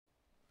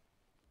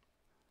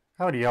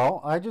Howdy,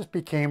 y'all. I just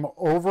became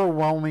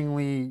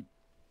overwhelmingly.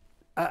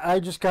 I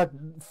just got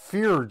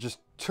fear just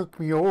took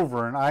me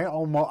over, and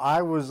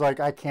I was like,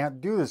 I can't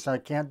do this. I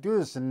can't do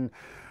this, and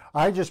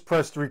I just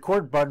pressed the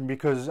record button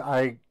because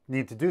I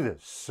need to do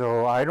this.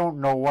 So I don't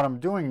know what I'm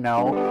doing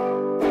now.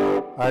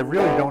 I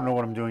really don't know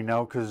what I'm doing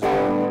now because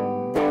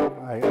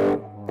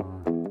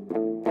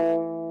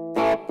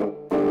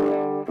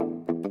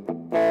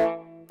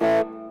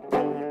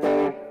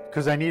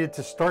I needed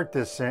to start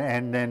this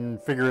and then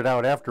figure it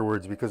out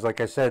afterwards, because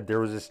like I said, there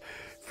was this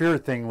fear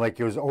thing, like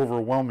it was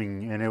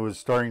overwhelming and it was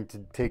starting to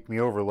take me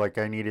over, like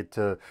I needed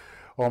to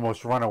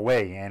almost run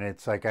away, and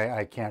it's like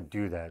I can't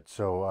do that.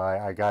 So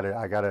I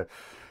gotta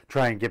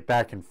try and get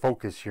back in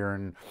focus here,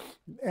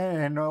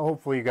 and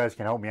hopefully you guys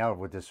can help me out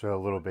with this a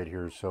little bit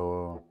here.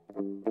 So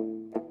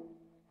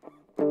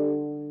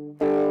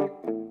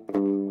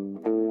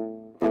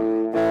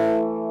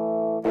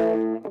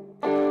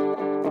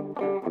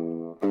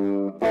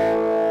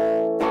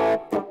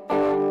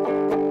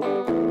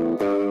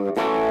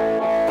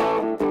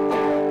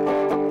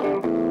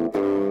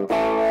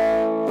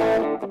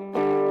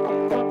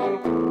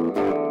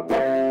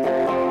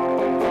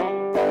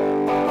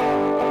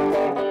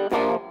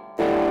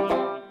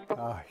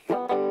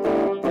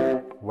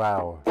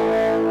wow.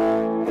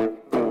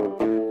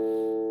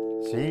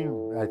 See,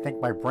 I think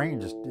my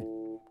brain just it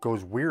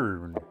goes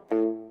weird.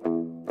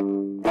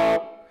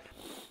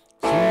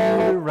 See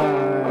the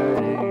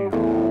writing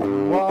on the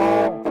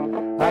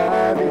wall,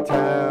 ivy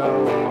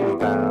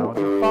towers bound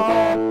to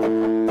fall.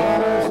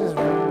 Voices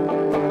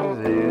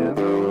rise in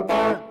the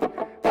night,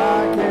 I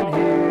can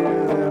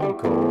hear them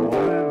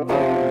calling.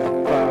 There's a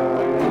fire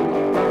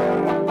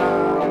burning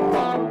out.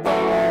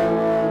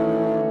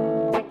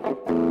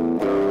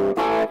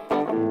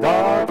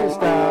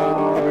 Darkest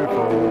hour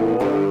before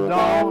the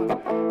dawn,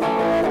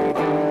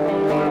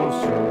 will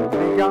soon be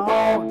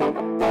gone.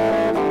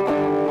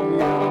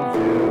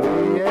 Until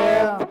the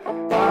air,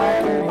 I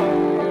can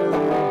hear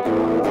them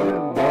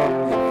calling. There's a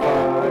fire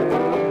burning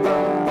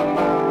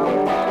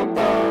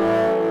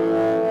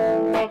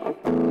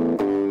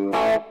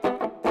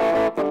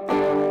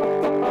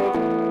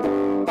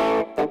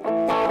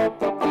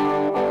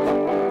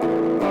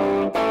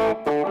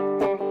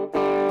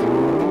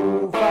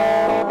Ooh,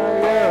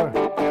 fire.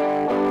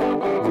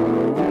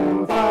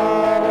 Ooh, fire.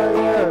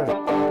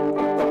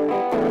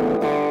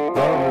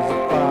 There's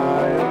a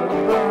fire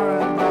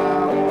burning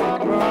out.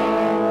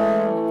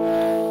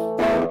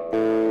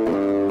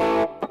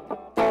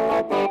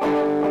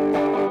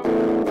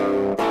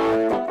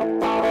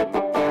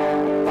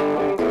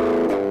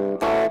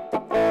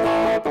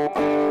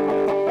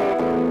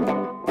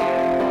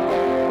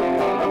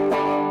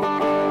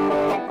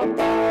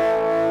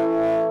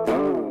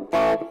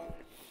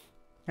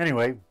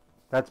 Anyway,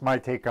 that's my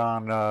take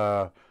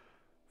on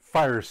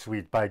Fire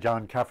Suite by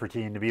John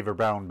Cafferty and the Beaver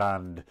Brown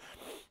Band.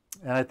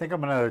 And I think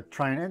I'm going to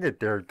try and end it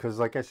there because,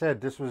 like I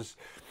said, this was,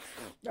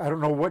 I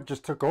don't know what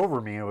just took over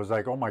me. It was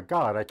like, oh my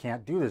God, I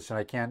can't do this. And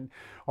I can't,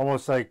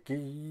 almost like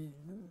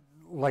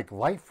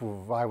life,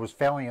 I was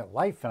failing at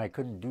life and I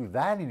couldn't do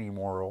that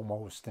anymore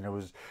almost. And it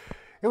was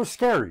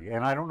scary.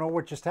 And I don't know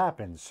what just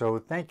happened. So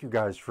thank you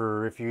guys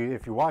for, if you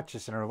watch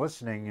this and are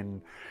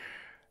listening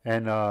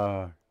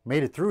and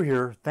made it through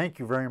here. Thank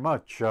you very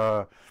much.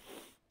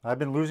 I've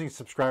been losing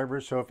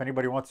subscribers, so if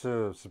anybody wants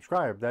to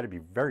subscribe, that'd be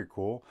very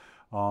cool.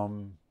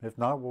 If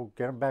not, we'll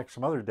get them back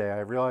some other day. I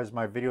realize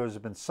my videos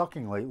have been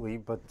sucking lately,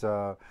 but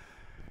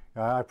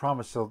I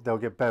promise they'll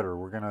get better.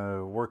 We're going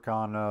to work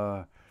on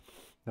the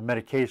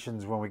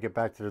medications when we get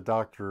back to the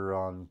doctor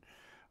on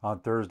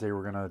Thursday.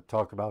 We're going to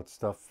talk about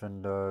stuff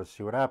and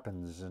see what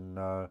happens,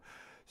 and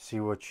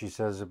see what she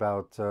says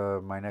about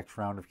my next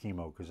round of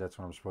chemo, because that's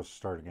when I'm supposed to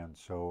start again.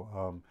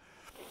 So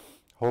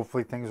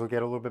hopefully things will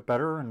get a little bit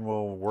better and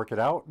we'll work it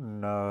out,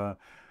 and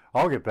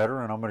I'll get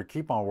better, and I'm going to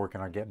keep on working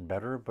on getting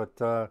better. But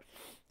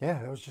yeah,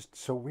 that was just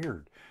so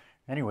weird.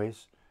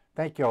 Anyways,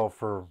 thank y'all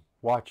for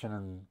watching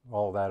and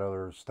all that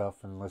other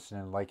stuff, and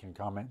listening, liking,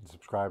 commenting,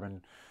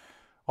 subscribing.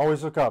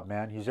 Always look up,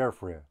 man. He's there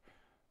for you.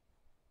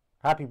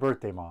 Happy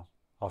birthday, Mom.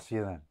 I'll see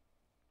you then.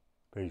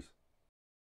 Peace.